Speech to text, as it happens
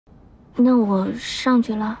那我上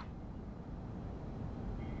去了。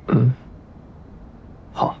嗯，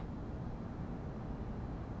好，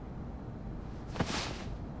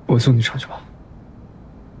我送你上去吧。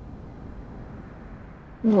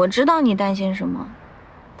我知道你担心什么，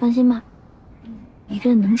放心吧，一个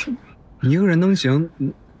人能行。一个人能行，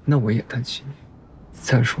那我也担心你。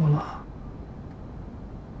再说了，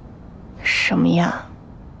什么呀？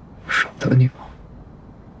舍不得你吗？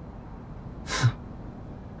哼，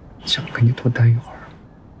想跟你多待一会儿，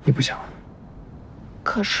你不想？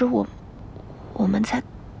可是我们才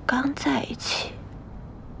刚在一起。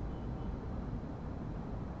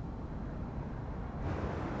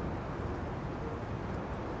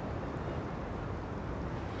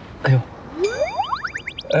哎呦，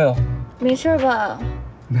哎呦，没事吧？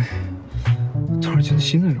没，突然觉得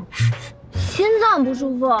心脏有点不舒服。心脏不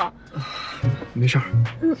舒服？没事儿。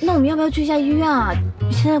那我们要不要去一下医院啊？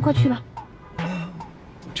现在快去吧。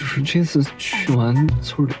就是这次去完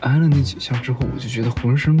村里挨了那几下之后，我就觉得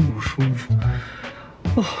浑身不舒服。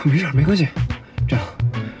哦，没事，没关系。这样，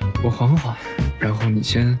我缓缓，然后你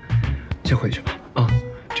先回去吧。啊，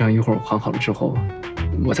这样一会儿我缓好了之后，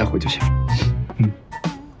我再回就行。嗯，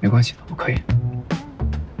没关系的，我可以。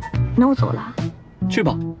那我走了。去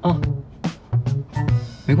吧，啊，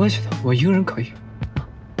没关系的，我一个人可以。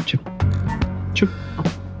去吧，去吧。啊，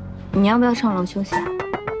你要不要上楼休息啊？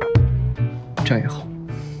这样也好。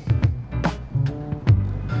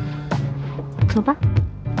走吧。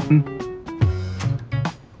嗯。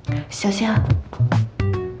小心啊。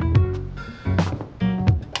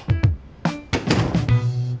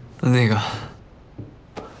那个，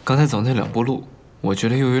刚才走那2步路，我觉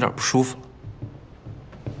得又有点不舒服了。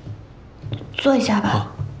坐一下吧，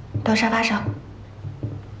到沙发上。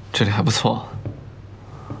这里还不错。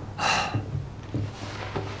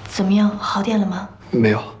怎么样，好点了吗？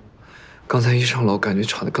没有，刚才一上楼感觉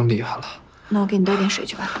吵得更厉害了。那我给你倒点水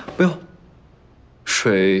去吧。不用，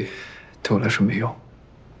水对我来说没用，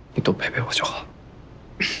你多陪陪我就好。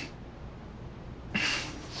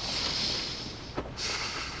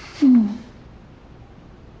嗯。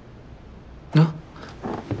啊，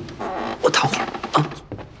我躺会儿啊。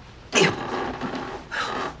哎呦，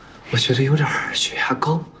我觉得有点血压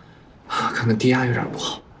高，可能低压有点不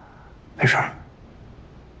好。没事儿。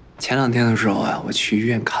前2天的时候呀，我去医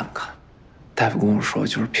院看了看，大夫跟我说，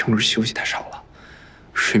就是平时休息太少了，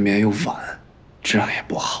睡眠又晚，质量也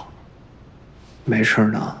不好。没事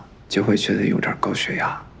呢，就会觉得有点高血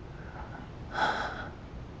压。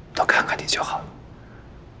多看看你就好了。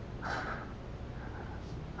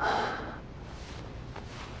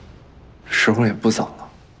时候也不早了，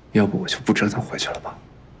要不我就不折腾回去了吧？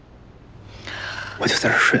我就在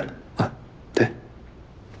这睡了啊。对，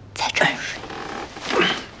在这儿睡。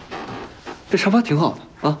这沙发挺好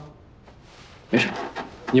的啊，没事，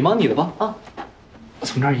你忙你的吧啊，我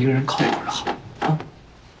从这儿一个人靠一会儿就好啊。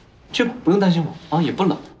去吧，不用担心我啊，也不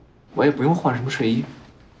冷，我也不用换什么睡衣，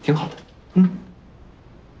挺好的。嗯，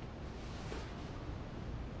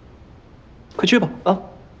快去吧啊。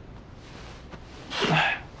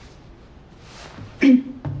哎。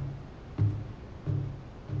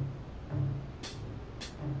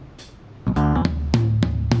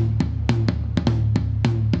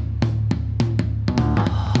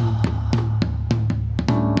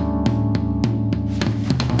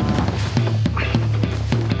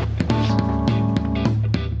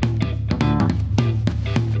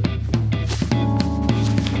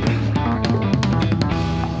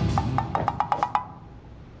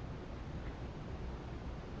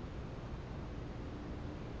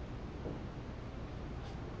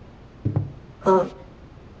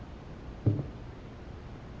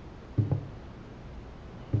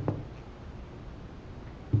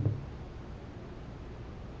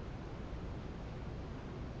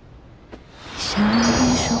像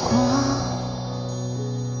一束光，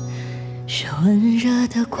是温热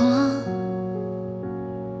的光，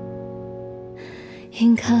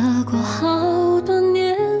印刻过好多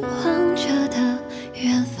年望着的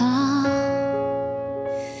远方。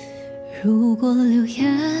如果留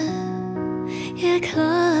言也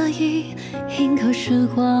可以印刻时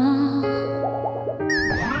光。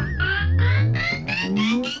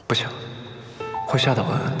不行，会吓到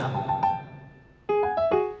文文的。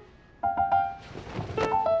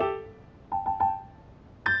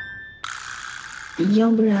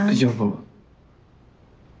要不然，要不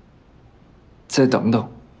再等等。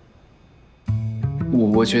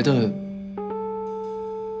我觉得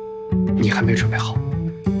你还没准备好。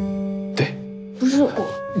对，不是我，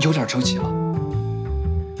有点着急了，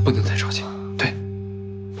不能太着急。对，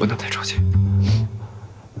不能太着急，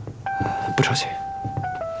不着急。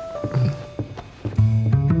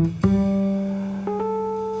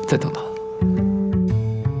再等等。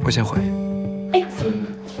我先回。哎，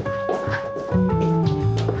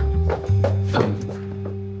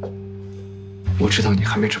我知道你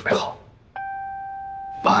还没准备好。